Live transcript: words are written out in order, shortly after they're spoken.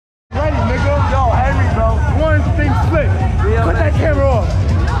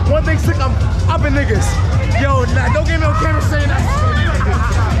don't think sick, I'm up in niggas. Yo, nah, don't get me on camera saying that.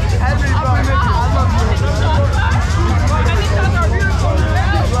 Everybody, I love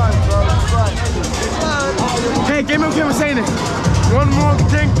you. Hey, get me on camera saying it. One more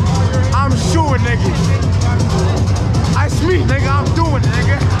thing, I'm shooting, nigga. That's me, nigga, I'm doing it,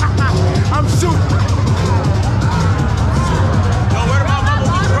 nigga. I'm shooting. Yo, word of my mama,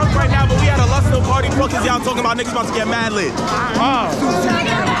 we drunk right now, but we had a LUSTHILL party. Fuck is y'all talking about niggas about to get mad lit.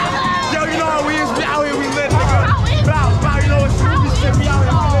 Yo, you know how we is, we out here, we lit, nigga. Bow, you know it's true, we shit, we out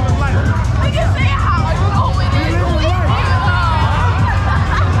here, we living life. Nigga say how I know it is.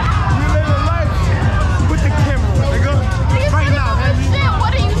 We living life. Put the camera on, nigga. Right now, baby. Shit,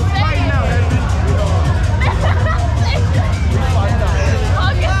 what are you saying? Right now, baby.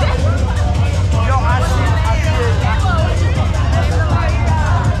 Yo, I see it.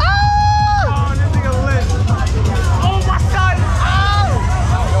 Oh, this nigga lit. Oh, my son. Oh.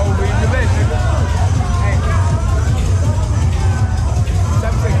 Yo, we lit, nigga. Hey.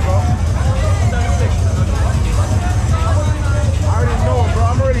 7-6, bro. 7-6. I already know it, bro.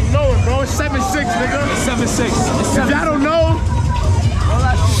 I'm already knowing, bro. It's 7-6, nigga. It's 7-6. It's If y'all don't know,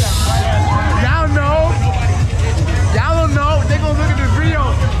 y'all don't know, they gonna look at this video.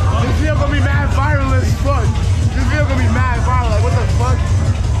 This video gonna be mad viral as fuck. This video gonna be mad viral. Like, what the fuck?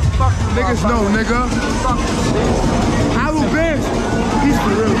 Fuck niggas know, nigga. Halu Benz, he's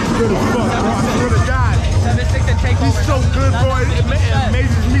for real. He's good as fuck, bro. I swear to God. He's so good, bro. It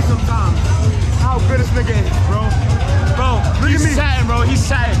amazes me sometimes how good this nigga is, bro. Bro, look at me. Satin, bro. He's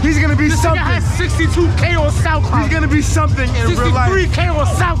satin. He's gonna be this something. This nigga has 62K on SoundCloud. He's gonna be something in real life. 63K on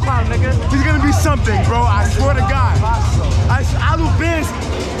SoundCloud, nigga. He's gonna be something, bro. I swear to God. Halu Benz,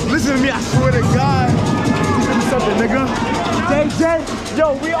 listen to me. I swear to God. He's gonna be something, nigga. JJ,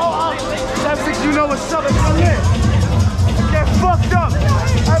 yo, we all up. 7-6, you know what's up. It's lit. Get fucked up.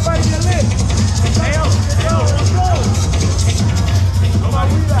 Everybody get lit. Hey, yo, let's go. Where my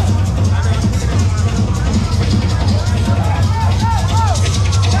weed at?